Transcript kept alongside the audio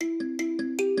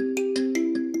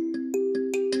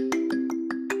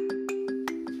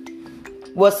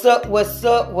What's up,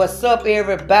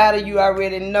 everybody? You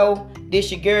already know.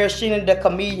 This your girl, Sheena, the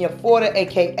comedian 40,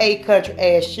 a.k.a. Country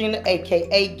Ass Sheena,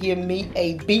 a.k.a. Give Me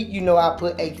a Beat. You know I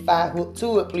put a 5 hook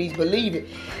to it, please believe it.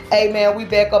 Hey, man, we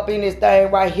back up in this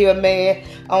thing right here, man,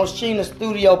 on Sheena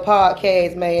Studio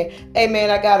Podcast, man. Hey, man,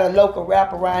 I got a local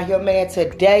rapper around here, man,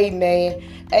 today, man.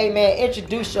 Hey, man,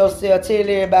 introduce yourself. Tell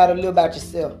everybody a little about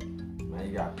yourself. Man,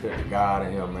 you got Pip Dagod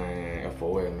in here, man.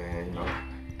 F.O.S, man, you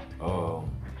know.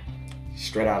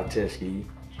 Straight out of Tuskegee,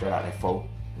 straight out of F.O.S,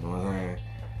 you know what I'm saying?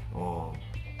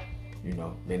 You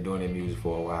know, been doing that music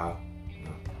for a while. You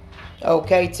know.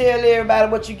 Okay, tell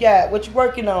everybody what you got. What you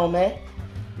working on, man?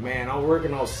 Man, I'm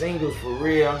working on singles for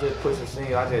real. I'm just pushing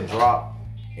singles. I just drop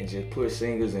and just push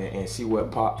singles and see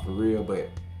what pop for real. But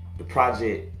the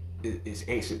project is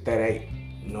Exit 38.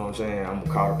 You know what I'm saying? I'm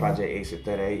gonna call the project Exit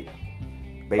 38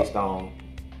 based on,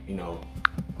 you know,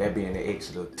 that being the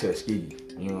exit of Tuskegee.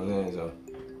 You know what I'm saying? So.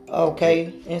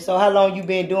 Okay, and so how long you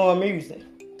been doing music?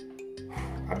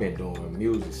 I've been doing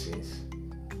music since.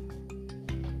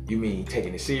 You mean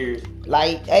taking it serious?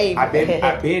 Like, hey, I've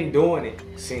been doing it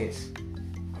since.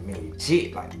 I mean,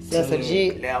 legit, like since 10,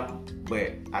 legit. 11.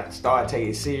 But I started taking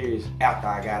it serious after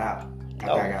I got out. I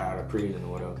got out of prison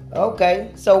or whatever.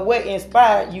 Okay, so what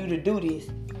inspired you to do this?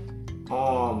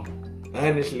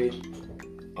 Honestly,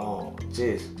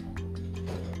 just.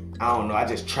 I don't know, I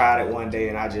just tried it one day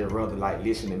and I just rather like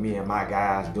listen to me and my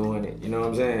guys doing it, you know what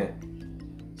I'm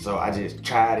saying? So I just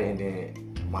tried it and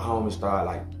then my homies started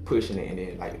like pushing it and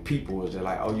then like the people was just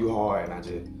like, oh, you hard, and I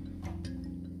just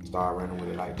started running with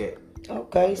it like that.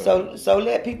 Okay, so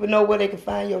let people know where they can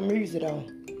find your music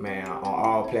on. Man, on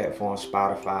all platforms,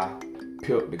 Spotify,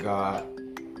 Pip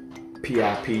Dagod,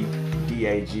 P-I-P,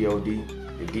 D-A-G-O-D,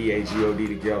 the D-A-G-O-D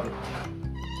together.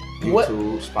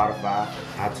 YouTube, Spotify,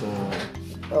 iTunes.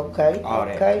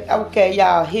 Okay,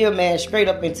 y'all here, man, straight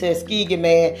up in Tuskegee,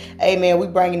 man. Hey, man, we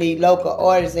bringing these local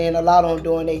artists in, a lot of them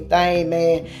doing their thing,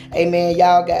 man. Hey, man,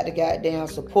 y'all got to goddamn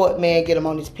support, man, get them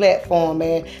on this platform,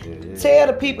 man. Yeah. Tell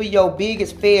the people your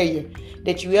biggest failure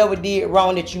that you ever did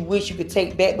wrong that you wish you could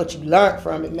take back, but you learned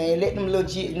from it, man. Let them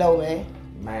legit know, man.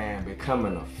 Man,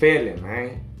 becoming a felon,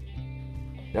 man.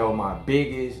 That was my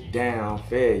biggest damn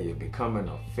failure, becoming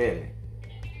a felon.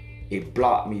 It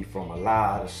blocked me from a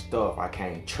lot of stuff. I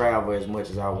can't travel as much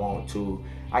as I want to.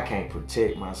 I can't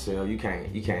protect myself. You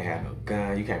can't have no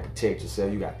gun. You can't protect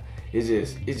yourself.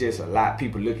 It's just a lot.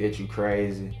 People look at you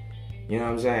crazy. You know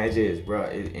what I'm saying? It's just, bro.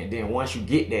 And then once you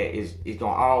get that, it's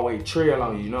gonna always trail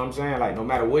on you. You know what I'm saying? Like no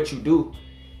matter what you do,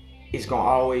 it's gonna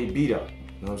always be there.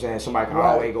 You know what I'm saying? Somebody can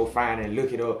always go find it and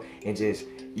look it up and just,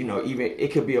 you know, even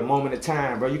it could be a moment of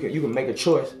time, bro. You can make a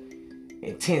choice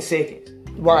in 10 seconds.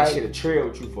 Right. That shit will trail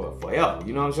with you for forever.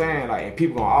 You know what I'm saying? Like, and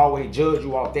people gonna always judge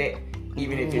you off that,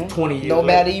 even if it's 20 years no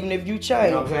matter, later. even if you change.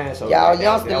 You know what I'm saying? So y'all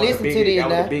youngsters listen to this now.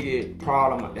 That was the biggest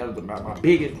problem. That was my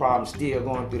biggest problem. Still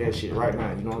going through that shit right now.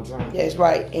 You know what I'm saying? That's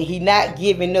right. And he not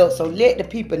giving up. So let the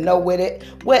people know what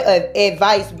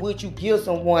advice would you give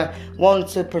someone wanting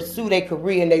to pursue their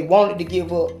career and they wanted to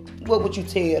give up? What would you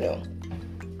tell them?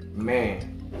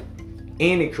 Man,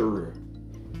 any career.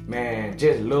 Man,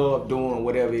 just love doing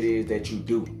whatever it is that you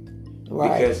do.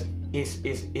 Right. Because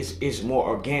it's more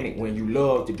organic when you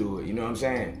love to do it, you know what I'm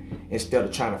saying? Instead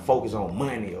of trying to focus on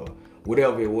money or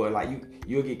whatever it was. Like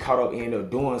you'll get caught up in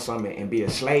doing something and be a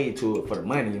slave to it for the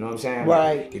money, you know what I'm saying?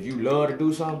 Right. Like, if you love to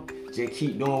do something, just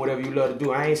keep doing whatever you love to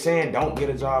do. I ain't saying don't get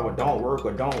a job or don't work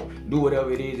or don't do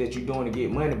whatever it is that you're doing to get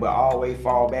money, but always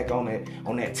fall back on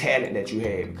that talent that you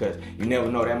had, because you never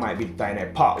know, that might be the thing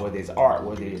that pop, whether it's art,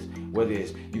 whether it's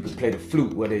you can play the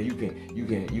flute, whether you're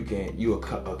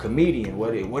a comedian,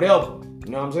 whatever.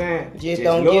 You know what I'm saying? Just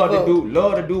don't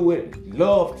love to do it.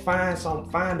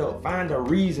 Find a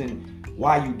reason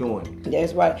why you doing it.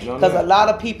 That's right. You know Because a lot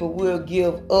of people will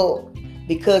give up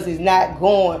because it's not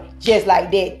going just like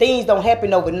that. Things don't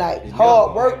happen overnight.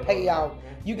 Hard work pay off.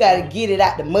 You got to get it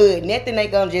out the mud. Nothing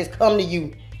ain't going to just come to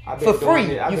you for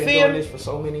free. I've been doing this for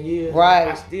so many years. Right.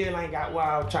 I still ain't got where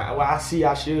I see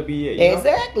I should be at.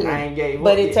 Exactly. I ain't gave up.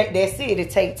 But it take time. You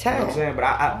know what I'm saying?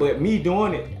 But me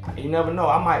doing it, you never know.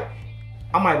 I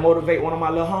might motivate one of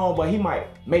my little homeboys. He might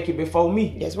make it before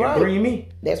me. That's right. And bring me.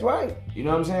 That's right. You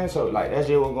know what I'm saying? So like that's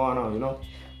just what's going on, you know?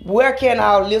 Where can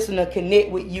our listener connect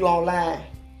with you online?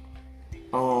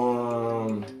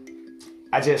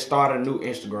 I just started a new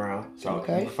Instagram. So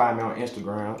okay. You can find me on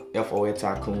Instagram, F.O.S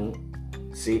Tycoon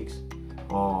 6.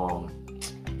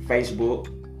 Facebook,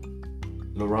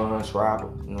 LaRon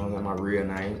Schreiber. You know what I'm saying? My real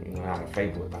name. You know how the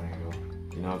Facebook thing go.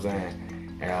 You know what I'm saying?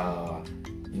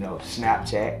 You know,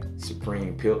 Snapchat,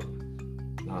 Supreme Pip.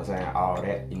 You know what I'm saying? All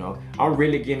that, you know. I'm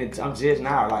really getting into, I'm just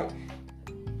now like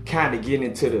kind of getting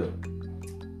into the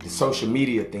social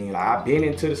media thing. Like I've been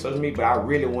into the social media, but I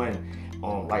really wasn't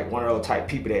like one of those type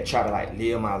people that try to like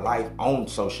live my life on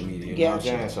social media. You know what I'm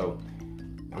saying? So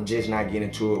I'm just not getting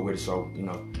into it with it. So you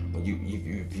know, when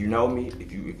if you know me, if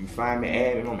you find me,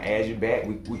 add me, I'm gonna add you back.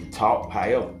 We can talk,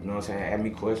 however. You know what I'm saying? Ask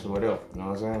me questions, whatever. You know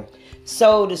what I'm saying?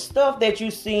 So the stuff that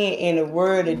you seeing in the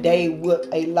world today with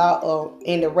a lot of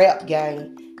in the rap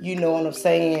game, you know what I'm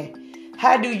saying?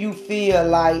 How do you feel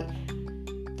like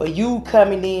for you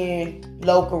coming in,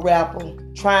 local rapper,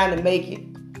 trying to make it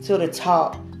to the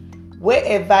top? What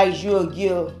advice you'll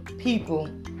give people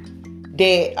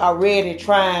that are ready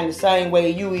trying the same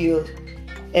way you is,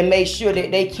 and make sure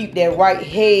that they keep their right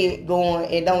head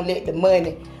going and don't let the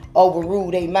money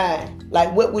overrule their mind?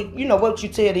 Like what would you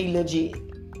tell these legit?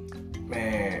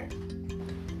 Man,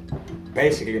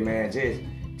 basically, man, just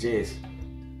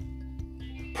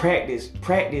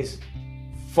practice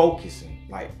focusing.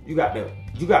 Like you gotta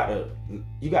be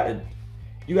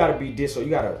this, so you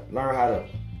gotta learn how to.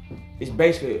 It's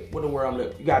basically what the word I'm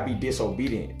looking. You gotta be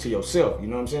disobedient to yourself. You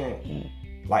know what I'm saying?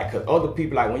 Like, cause other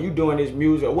people, like when you doing this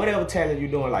music or whatever talent you're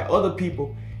doing, like other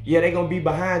people, yeah, they gonna be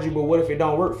behind you. But what if it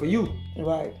don't work for you?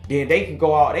 Right. Then they can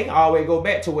go out. They can always go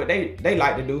back to what they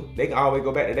like to do. They can always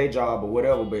go back to their job or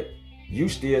whatever. But you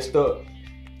still stuck.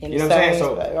 You know what I'm saying?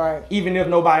 So right. Even if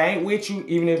nobody ain't with you,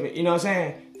 even if you know what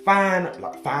I'm saying, find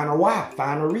a why,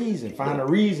 find a reason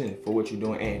for what you're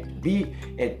doing, and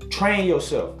train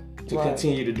yourself to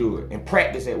continue to do it and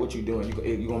practice at what you're doing.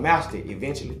 You're gonna master it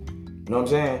eventually. You know what I'm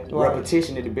saying? Right.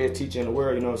 Repetition is the best teacher in the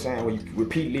world. You know what I'm saying? When you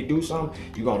repeatedly do something,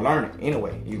 you're gonna learn it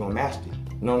anyway. You're gonna master it.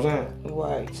 You know what I'm saying?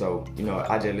 Right. So, you know,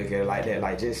 I just look at it like that.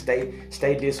 Like, just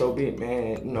stay disobedient,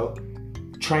 man. You know,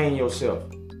 train yourself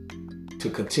to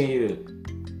continue to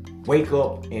wake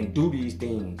up and do these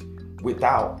things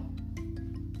without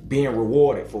being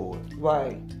rewarded for it.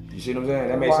 Right. You see what I'm saying?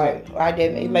 That makes sense? Right,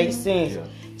 that makes sense. Yeah.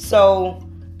 So,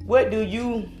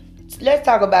 let's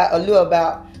talk about a little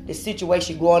about the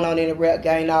situation going on in the rap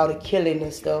game, all the killing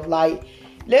and stuff. Like,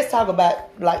 let's talk about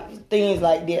like things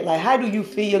like that. Like, how do you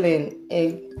feel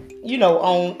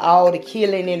on all the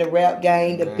killing in the rap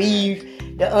game, the beef,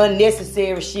 the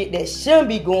unnecessary shit that shouldn't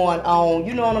be going on?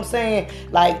 You know what I'm saying?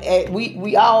 Like,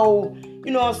 we all,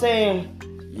 you know what I'm saying?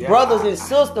 Yeah, brothers and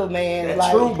sisters, man. That's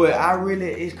like, true, but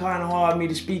it's kind of hard for me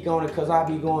to speak on it because I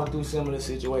be going through similar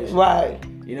situations. Right.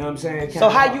 You know what I'm saying? So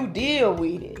how you deal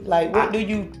with it? Like, what do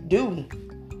you do?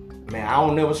 Man, I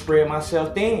don't never spread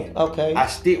myself thin. Okay. I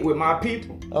stick with my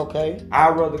people. Okay.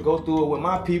 I'd rather go through it with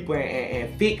my people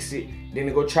and fix it than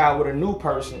to go try with a new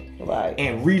person. Right.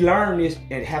 And relearn this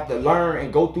and have to learn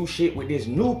and go through shit with this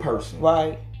new person.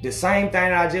 Right. The same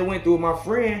thing I just went through with my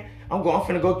friend, I'm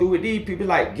finna go through with these people.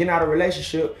 Like getting out of a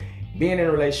relationship, being in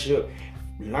a relationship,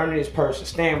 learning this person,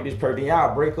 staying with this person, then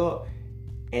y'all break up,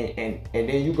 and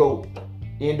then you go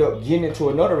end up getting into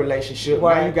another relationship.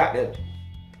 Right. Now you got to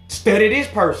study this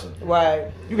person.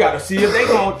 Right. You got to see if they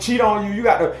gonna cheat on you. You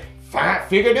got to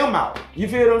figure them out. You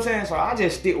feel what I'm saying? So I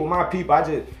just stick with my people. I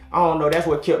don't know. That's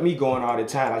what kept me going all the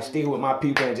time. Like sticking with my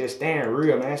people and just staying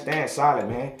real, man. Staying solid,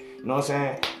 man. You know what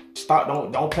I'm saying?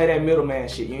 Don't play that middleman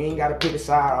shit. You ain't gotta pick a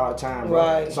side all the time, bro.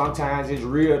 Right. Sometimes it's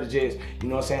real to just, you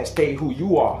know what I'm saying, stay who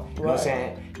you are. You know what I'm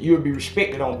saying? You'll be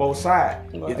respected on both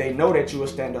sides if they know that you a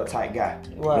stand-up type guy. Right.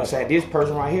 You know what I'm saying? This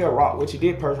person right here rock with you,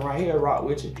 this person right here rock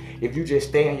with you. If you just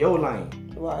stay in your lane.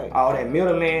 Right. All that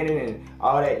middleman and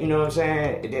all that, you know what I'm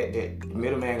saying? That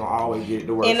middleman gonna always get it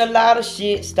the worst. And a lot of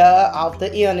shit start off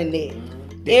the internet.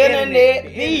 The internet.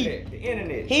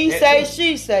 He say,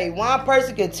 she say. One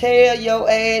person can tell your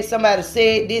ass somebody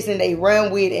said this and they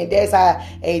run with it, and that's how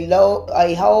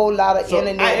a whole lot of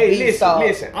internet beef starts.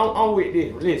 Listen, I'm with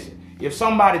this. Listen, if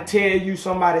somebody tell you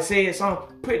somebody said something,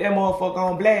 put that motherfucker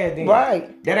on blast then.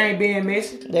 Right. That ain't being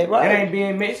messy. That's right. That ain't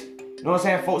being messy. You know what I'm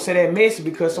saying? Folks say that messy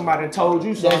because somebody told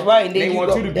you something. That's right. And they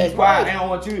want you to be quiet. They don't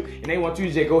want you, and they want you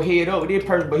to just go head up with this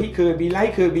person. But he could be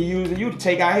using you to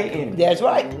take out his enemy. That's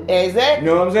right. Exactly.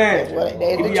 You know what I'm saying? That's right.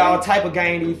 That's it be all type of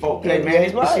game these folks play,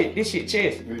 man. This shit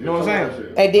chess. You know what I'm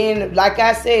saying? And then, like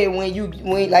I said,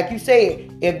 when like you said,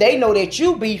 if they know that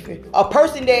you beefing, a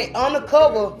person that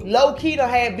undercover, low key done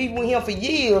had beef with him for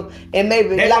years, and maybe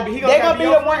they gonna be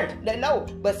the one that know.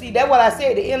 But see, that's what I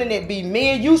said. The internet be me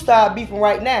and you start beefing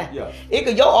right now. Yeah. It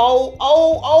could your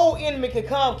old enemy could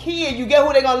come kill you. Get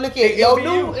who they gonna look at? Your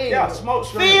new enemy. Yeah, smoke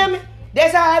screens. Feel me?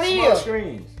 That's how it is. Smoke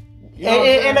screens. You know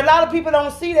and a lot of people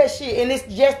don't see that shit, and it's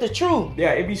just the truth.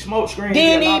 Yeah, it be smoke screens.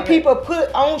 Then these people put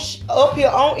up here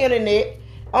on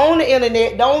the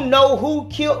internet, don't know who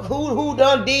killed, who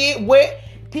done did what.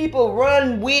 People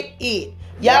run with it.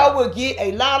 y'all will get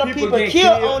a lot of people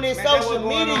killed on this social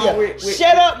media.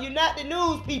 Shut up, you're not the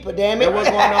news people, damn it. That's what's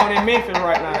going on in Memphis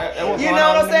right now. You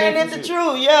know what I'm saying? That's the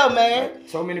truth, yeah, man.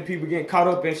 So many people getting caught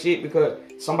up in shit because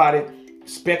somebody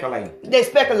speculating. They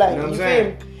speculating. You know what I'm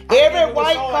saying? Every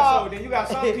white car. Then you got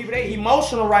some people, they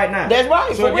emotional right now. That's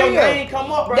right. So if your name come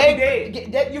up, bro, you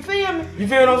dead. You feel me? You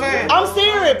feel what I'm saying? I'm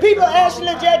serious. People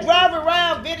actually just driving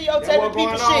around videotaping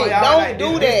people's shit. Don't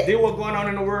do that. This what's going on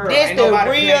in the world. This the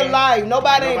real life.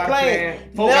 Nobody ain't playing.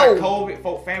 Folks got COVID,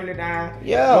 folks family dying.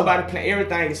 Yeah. Nobody playing.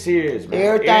 Everything is serious, man.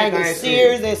 Everything is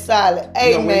serious and solid.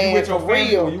 Hey, man, you with your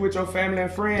family, when you with your family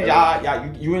and friends,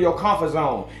 you in your comfort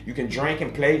zone. You can drink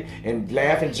and play and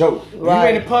laugh and joke.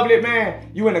 Right. You in the public,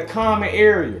 man, you in a common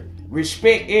area.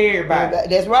 Respect everybody.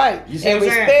 That's right. You see and what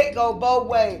I'm respect saying? go both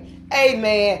ways. Hey,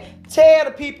 man, tell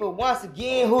the people once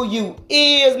again who you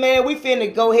is, man. We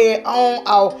finna go ahead on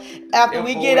off after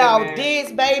we get our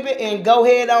diss, baby, and go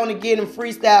ahead on and get them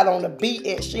freestyle on the beat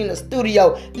at Sheena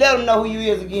Studio. Let them know who you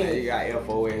is again. Man, you got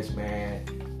F.O.S, man.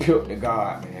 Pip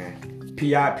Dagod, man.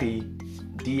 P-I-P-D-A-G-O-D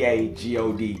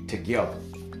together.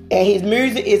 And his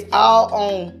music is all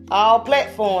on all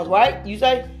platforms, right? You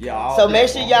say? Yeah, all so make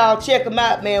sure y'all check them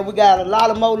out, man. We got a lot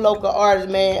of more local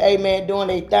artists, man. Hey, man, doing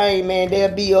their thing, man.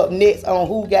 They'll be up next on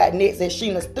Who Got Next at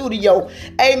Sheena Studio.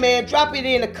 Hey, man, drop it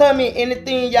in the comment.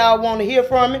 Anything y'all want to hear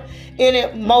from me.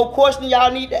 Any more questions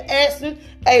y'all need to ask him.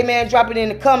 Hey, man, drop it in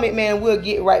the comment, man. We'll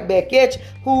get right back at you.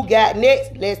 Who Got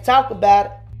Next? Let's talk about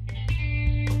it.